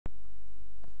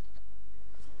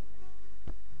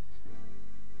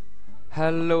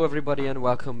Hello everybody and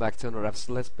welcome back to another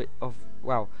episode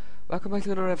welcome back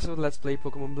to another episode of Let's Play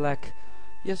Pokemon Black.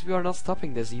 Yes, we are not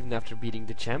stopping this even after beating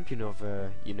the champion of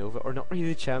Unova, or not really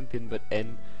the champion but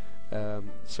N.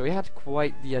 So we had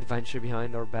quite the adventure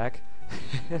behind our back.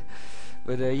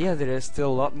 But yeah, there is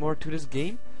still a lot more to this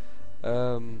game.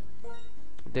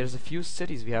 There's a few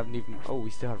cities we haven't even... Oh,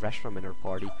 we still have Reshiram in our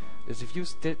party. There's a few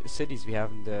cities we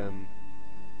haven't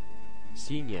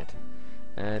seen yet.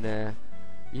 And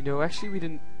you know, actually we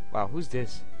didn't... Wow, who's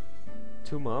this?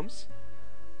 Two moms?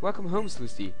 Welcome home,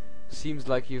 Slucy. Seems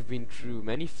like you've been through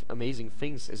many amazing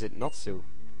things, is it not so?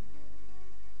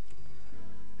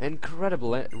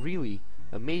 Incredible, really.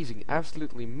 Amazing,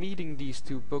 absolutely meeting these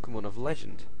two Pokemon of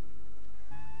legend.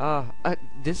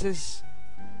 This is...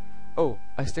 Oh,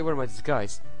 I still wear my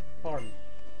disguise. Pardon,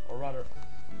 or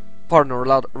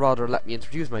rather let me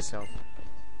introduce myself.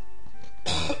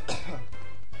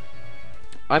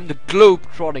 I'm the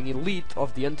globe-trotting elite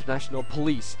of the International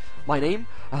Police. My name?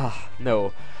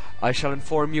 No. I shall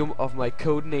inform you of my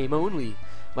code name only.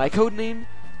 My code name?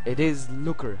 It is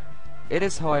Looker. It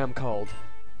is how I am called.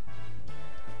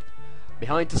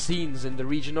 Behind the scenes in the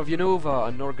region of Unova,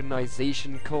 an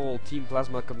organization called Team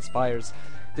Plasma conspires.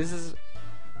 This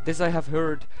I have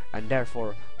heard, and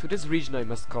therefore, to this region I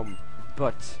must come.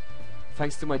 But,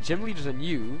 thanks to my gym leaders and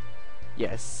you,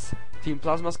 yes, Team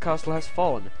Plasma's castle has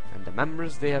fallen, and the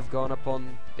members they have gone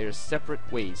upon their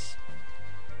separate ways.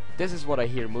 This is what I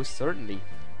hear most certainly.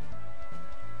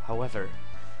 However,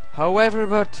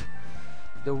 but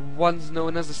the ones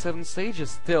known as the Seven Sages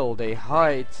still, they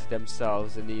hide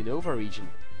themselves in the Unova region.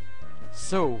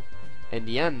 So, in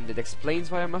the end, it explains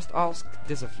why I must ask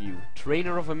this of you,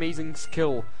 trainer of amazing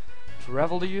skill,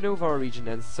 travel the Unova region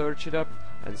and search it up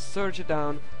and search it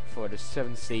down for the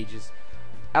Seven Sages.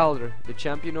 Elder, the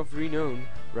champion of renown,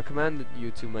 recommended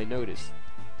you to my notice.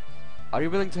 Are you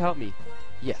willing to help me?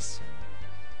 Yes.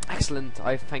 Excellent,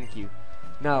 I thank you.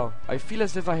 Now, I feel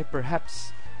as if I have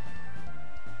perhaps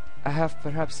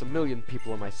a million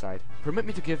people on my side. Permit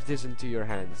me to give this into your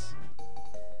hands.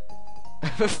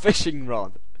 A fishing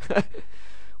rod.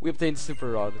 We obtained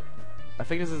Super Rod. I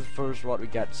think this is the first rod we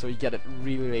get, so you get it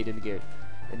really late in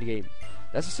the game.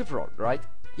 That's a Super Rod, right?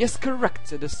 Yes,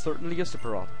 correct. It is certainly a Super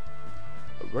Rod.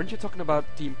 Weren't you talking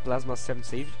about Team Plasma 7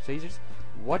 Sages?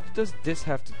 What does this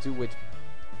have to do with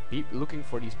looking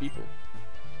for these people?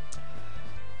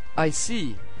 I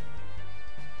see.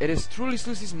 It is truly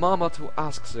Slucy's mama to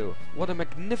ask so. What a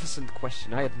magnificent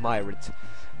question. I admire it.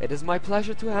 It is my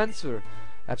pleasure to answer.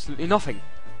 Absolutely nothing.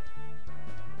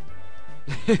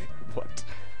 What?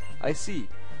 I see.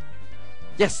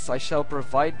 Yes, I shall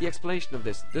provide the explanation of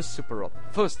this Super Rod.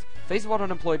 First, face what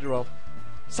unemployed rod.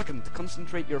 Second,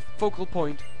 concentrate your focal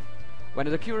point when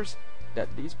it occurs that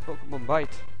these Pokemon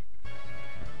bite.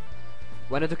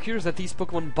 When it occurs that these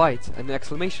Pokemon bite, an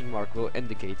exclamation mark will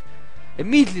indicate.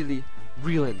 Immediately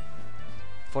reel in.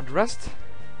 For the rest,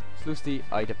 Slucy,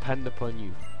 I depend upon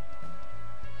you.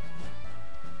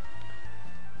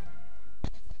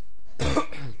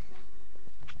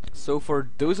 So for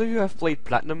those of you who have played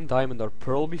Platinum, Diamond or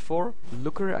Pearl before,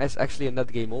 Looker is actually in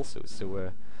that game also,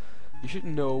 so you should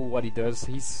know what he does.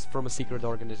 He's from a secret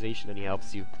organization and he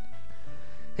helps you.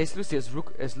 Hey Slucy,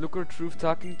 is Looker Truth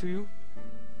talking to you?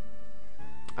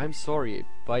 I'm sorry,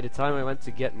 by the time I went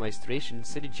to get my station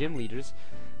city gym leaders,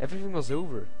 everything was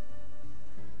over.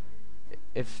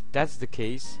 If that's the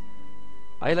case,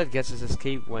 I let Ghetsis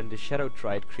escape when the Shadow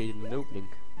Triad created an opening.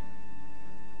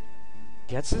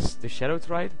 Ghetsis? The Shadow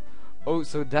Triad? Oh,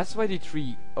 so that's why the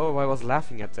three... Oh, I was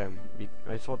laughing at them.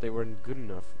 I thought they weren't good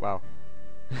enough. Wow.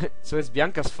 So it's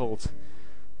Bianca's fault.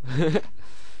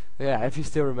 Yeah, if you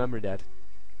still remember that.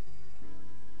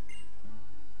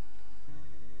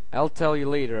 I'll tell you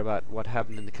later about what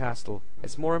happened in the castle.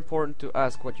 It's more important to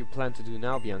ask what you plan to do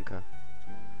now, Bianca.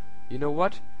 You know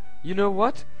what? You know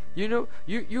what? You know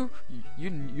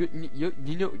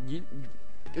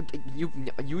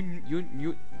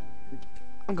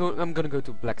I'm gonna go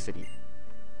to Black City.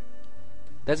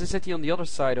 There's a city on the other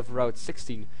side of Route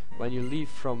 16 when you leave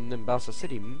from Nimbasa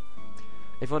City.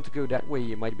 If you want to go that way,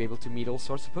 you might be able to meet all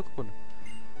sorts of Pokemon.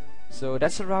 So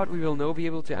that's a route we will now be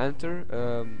able to enter.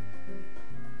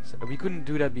 So we couldn't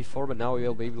do that before, but now we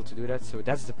will be able to do that. So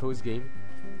that's the post game,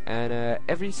 and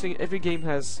every game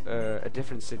has a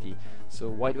different city. So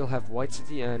White will have White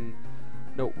City and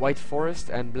White Forest,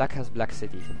 and Black has Black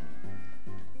City.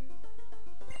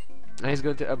 And he's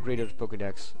going to upgrade our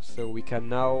Pokédex, so we can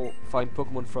now find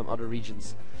Pokemon from other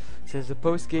regions. Since the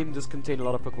post game does contain a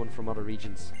lot of Pokemon from other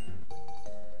regions,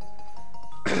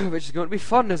 which is going to be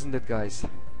fun, isn't it, guys?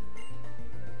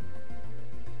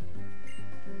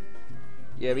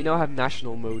 Yeah, we now have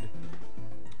national mode.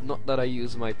 Not that I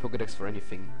use my Pokédex for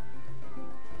anything.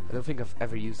 I don't think I've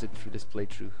ever used it through this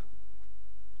playthrough.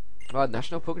 Ah,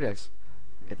 National Pokédex.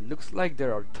 It looks like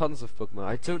there are tons of Pokemon.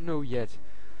 I don't know yet.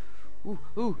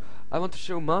 Ooh, I want to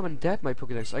show Mom and Dad my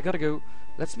Pokédex. I gotta go.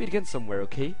 Let's meet again somewhere,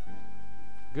 okay?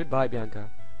 Goodbye, Bianca.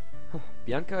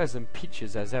 Bianca is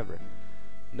impetuous as ever,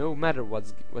 no matter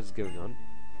what's going on.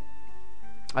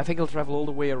 I think I'll travel all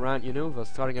the way around Unova,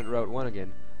 starting at Route 1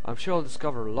 again. I'm sure I'll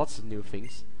discover lots of new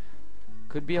things.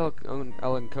 Could be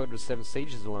I'll encounter 7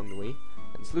 stages along the way.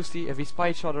 And Slucy, if we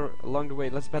spy each other along the way,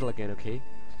 let's battle again, okay?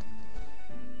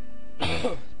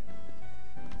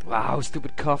 Wow,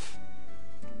 stupid cough.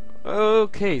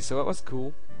 Okay, so that was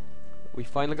cool. We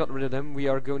finally got rid of them. We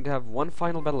are going to have one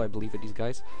final battle, I believe, with these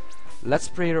guys. Let's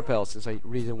spray Repel, since I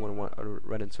really don't want to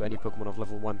run into any Pokemon of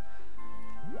level 1.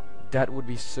 That would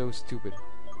be so stupid.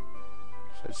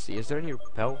 So let's see, is there any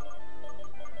Repel?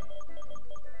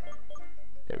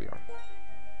 There we are.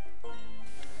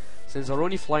 Since our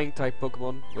only flying type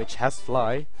Pokemon, which has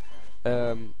Fly,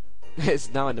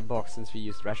 is now in the box since we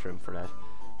used Reshiram for that.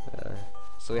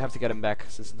 So we have to get him back,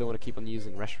 since I don't want to keep on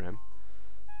using Reshiram.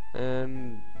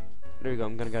 And there we go,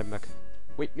 I'm gonna get him back.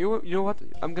 Wait, you know what?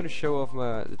 I'm gonna show off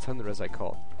the Thunder as I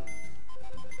call.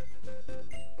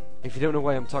 If you don't know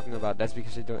why I'm talking about, that's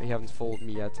because you haven't followed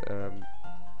me yet.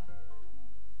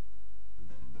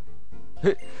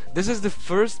 This is the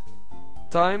first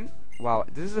time. Wow,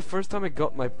 this is the first time I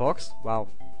got my box. Wow.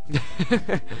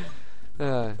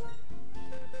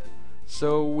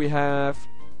 So we have.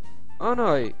 Oh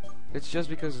no, it's just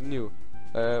because it's new.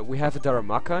 We have a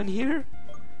Darumaka in here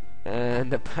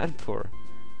and a Panpour.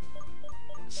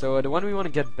 So the one we want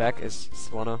to get back is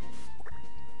Swanna.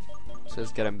 So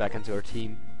let's get him back into our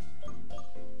team.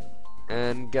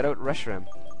 And get out Reshiram.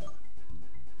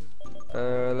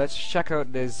 Let's check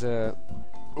out this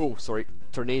oh sorry,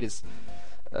 Tornadus.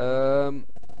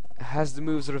 Has the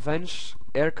moves Revenge,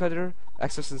 Air Cutter,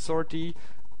 Extrasensority,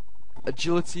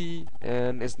 Agility,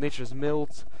 and his nature is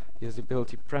Mild. He has the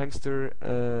ability Prankster,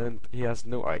 and he has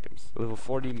no items. Level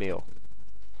 40 male.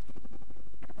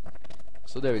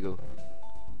 So there we go.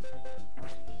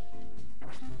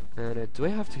 And do I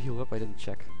have to heal up? I didn't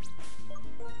check.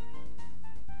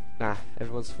 Nah,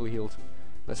 everyone's fully healed.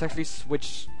 Let's actually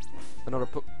switch another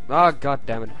god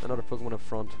damn it, another Pokemon up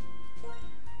front.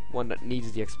 One that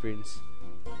needs the experience.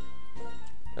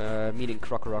 Meaning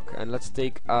Krokorok. And let's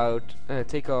take off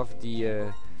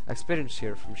the experience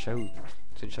here from Shahu.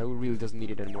 Since Shahu really doesn't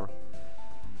need it anymore.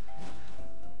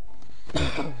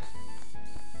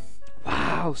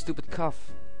 Wow, stupid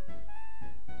cough.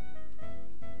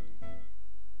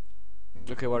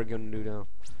 Okay, what are we gonna do now?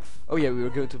 Oh yeah, we were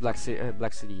going to Black City,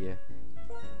 yeah.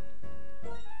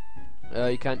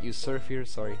 You can't use Surf here,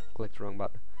 sorry, clicked the wrong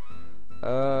button.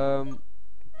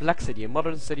 Black City, a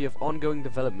modern city of ongoing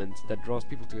development that draws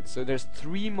people to it. So there's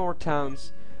 3 more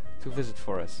towns to visit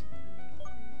for us.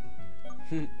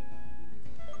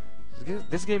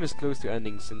 This game is close to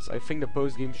ending, since I think the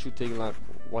post game should take like,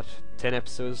 what, 10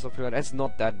 episodes or something like that. It's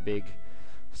not that big.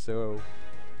 So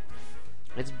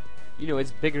it's, you know,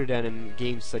 it's bigger than in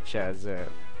games such as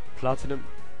Platinum.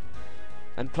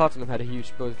 And Platinum had a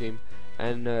huge post game,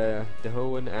 and the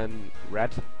Hoenn and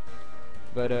Red.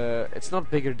 But it's not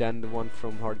bigger than the one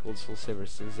from Heart Gold Soul Silver,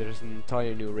 since there's an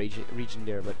entire new region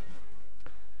there, but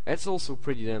it's also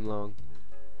pretty damn long.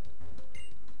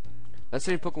 Let's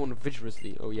say Pokemon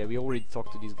vigorously. Oh yeah, we already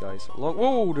talked to these guys.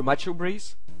 Whoa, the Macho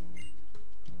Brace.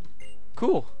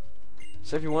 Cool.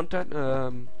 So if you want that,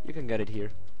 you can get it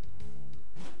here.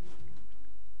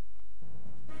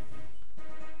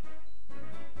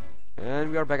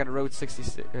 And we are back at Road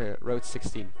 16.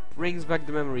 Brings back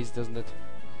the memories, doesn't it?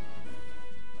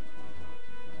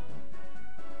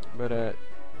 But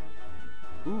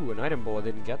ooh, an item ball I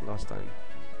didn't get last time.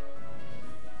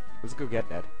 Let's go get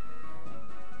that.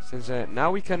 Since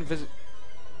now we can visit.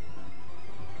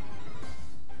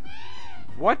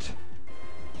 What?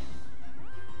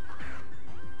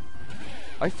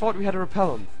 I thought we had a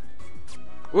repellent.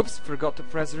 Whoops, forgot to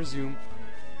press resume.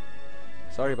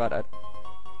 Sorry about that.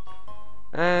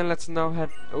 And let's now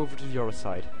head over to the other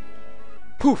side.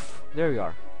 Poof! There we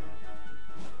are.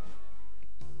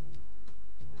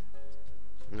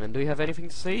 And do you have anything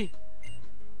to say?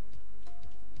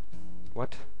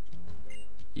 What?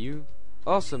 You?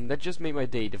 Awesome, that just made my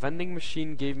day. The vending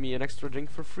machine gave me an extra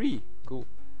drink for free. Cool.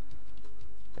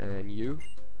 And you?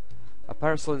 A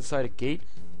parasol inside a gate?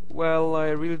 Well, I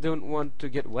really don't want to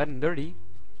get wet and dirty.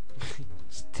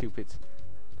 Stupid.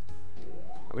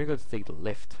 We're going to take the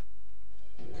lift.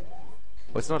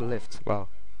 Oh, it's not a lift. Wow.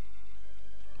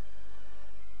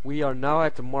 We are now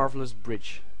at the Marvelous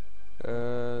Bridge.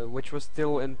 which was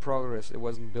still in progress. It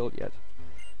wasn't built yet.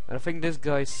 And I think this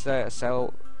guy he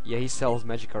sells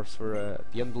Magikarps for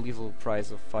the unbelievable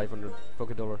price of 500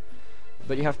 Poké-Dollar.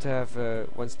 But you have to have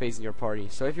one space in your party.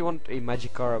 So if you want a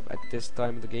Magikarp at this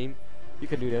time of the game, you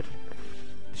can do that.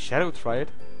 Shadow Triad?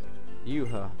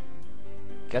 Yuha.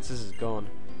 Ghetsis is gone.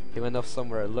 He went off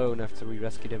somewhere alone after we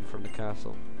rescued him from the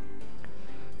castle.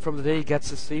 From the day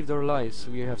Ghetsis saved our lives,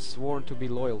 we have sworn to be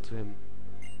loyal to him.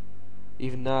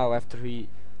 Even now, after he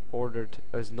ordered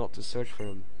us not to search for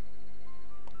him.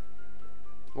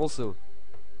 Also,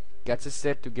 Ghetsis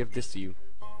said to give this to you.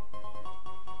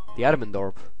 The Adamant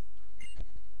Orb.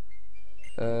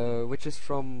 Which is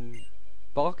from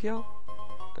Palkia.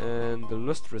 And the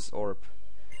Lustrous Orb,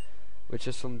 which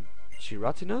is from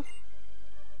Giratina.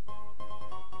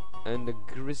 And the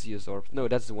Griseous Orb. No,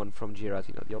 that's the one from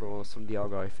Giratina. The other one was from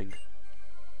Dialga, I think.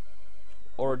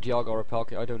 Or Dialga or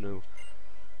Palkia, I don't know.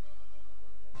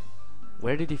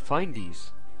 Where did he find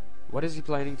these? What is he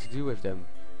planning to do with them?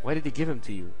 Why did he give them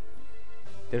to you?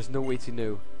 There's no way to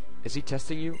know. Is he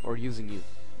testing you or using you?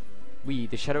 We,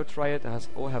 the Shadow Triad,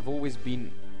 have always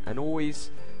been and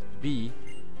always be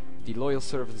the loyal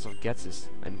servants of Ghetsis,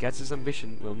 and Ghetsis'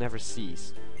 ambition will never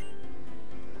cease.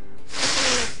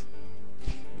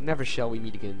 Never shall we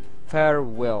meet again.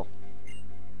 Farewell.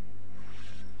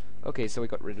 Okay, so we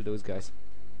got rid of those guys.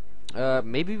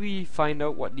 Maybe we find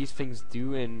out what these things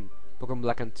do in Pokemon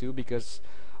Black and 2, because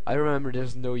I remember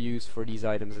there's no use for these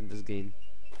items in this game.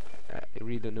 I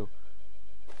really don't know.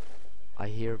 I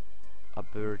hear a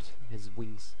bird, his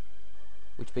wings,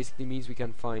 which basically means we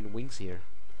can find wings here.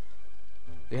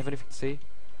 Do you have anything to say?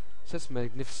 Such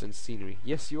magnificent scenery.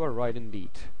 Yes, you are right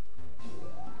indeed.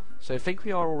 So I think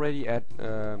we are already at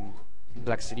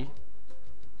Black City.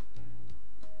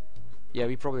 Yeah,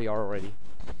 we probably are already.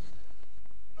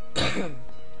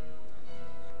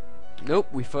 Nope,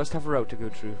 we first have a route to go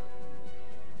through.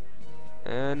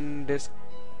 And this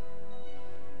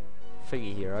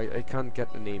thingy here, I can't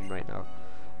get the name right now.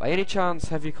 By any chance,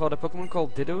 have you caught a Pokemon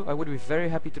called Ditto? I would be very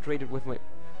happy to trade it with my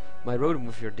Rotom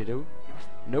with your Ditto.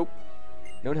 Nope,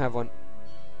 don't have one.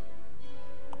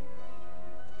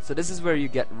 So this is where you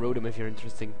get Rotom if you're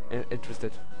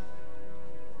interested.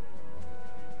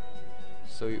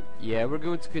 So yeah, we're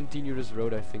going to continue this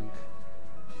road, I think.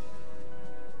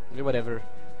 Yeah, whatever.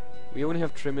 We only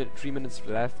have 3 minutes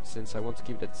left, since I want to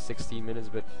keep that 16 minutes,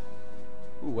 but...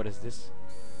 Ooh, what is this?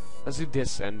 Let's do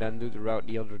this, and then do the route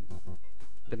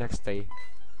the next day.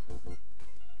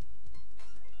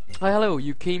 Hi, hello,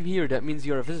 you came here, that means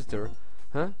you're a visitor.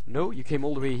 Huh? No, you came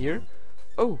all the way here?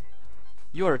 Oh,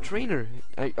 you are a trainer.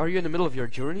 Are you in the middle of your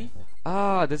journey?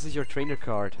 Ah, this is your trainer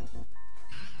card.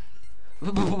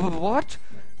 What?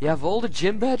 You have all the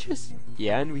gym badges?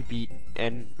 Yeah, and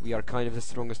we are kind of the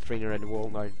strongest trainer in the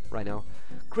world right now.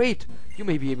 Great, you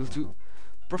may be able to...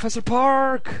 Professor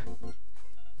Park!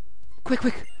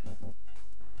 Quick!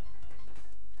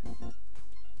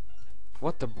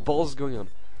 What the balls going on?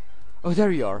 Oh,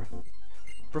 there you are.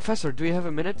 Professor, do you have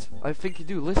a minute? I think you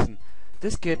do. Listen,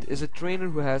 this kid is a trainer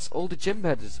who has all the gym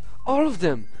badges. All of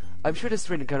them! I'm sure this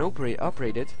trainer can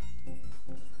operate it.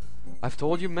 I've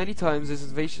told you many times this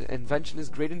invention is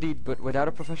great indeed, but without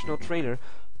a professional trainer...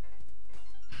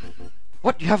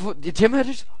 What? You have the gym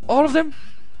badges? All of them?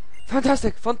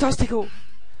 Fantastic! Fantastico!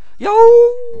 Yo!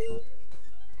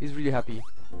 He's really happy.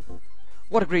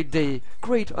 What a great day!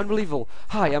 Great! Unbelievable!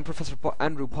 Hi, I'm Professor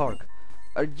Andrew Park.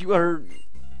 You are...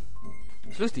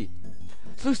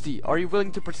 Sloosty, are you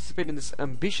willing to participate in this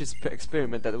ambitious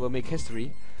experiment that will make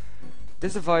history?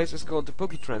 This device is called the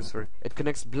Poké-Transfer. It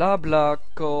connects blah blah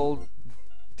called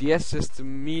the S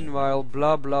system, meanwhile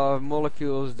blah blah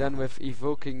molecules, then with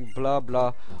evoking blah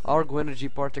blah argo energy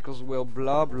particles will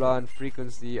blah blah and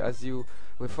frequency as you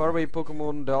with faraway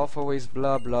Pokemon the alpha waves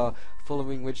blah blah,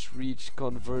 following which reach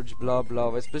converge blah blah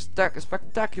with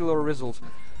spectacular results.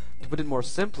 To put it more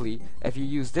simply, if you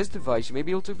use this device you may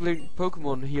be able to bring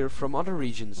Pokemon here from other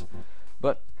regions,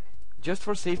 but just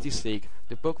for safety's sake,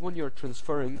 the Pokemon you're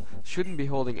transferring shouldn't be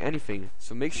holding anything,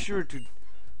 so make sure to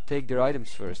take their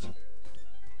items first.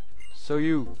 So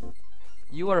you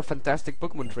are a fantastic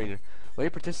Pokemon trainer. Will you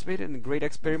participate in the great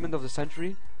experiment of the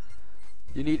century?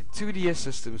 You need 2 DS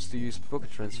systems to use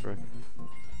Poké-Transfer.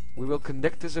 We will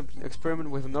conduct this experiment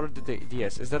with another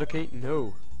DS. Is that okay?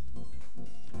 No.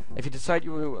 If you decide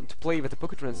you want to play with the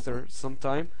Poké-Transfer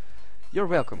sometime, you're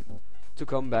welcome to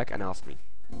come back and ask me.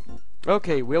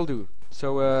 Okay, will do.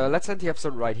 So let's end the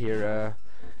episode right here.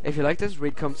 If you like this,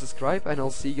 rate, comment, subscribe, and I'll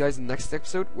see you guys in the next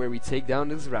episode where we take down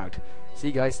this route. See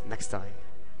you guys next time.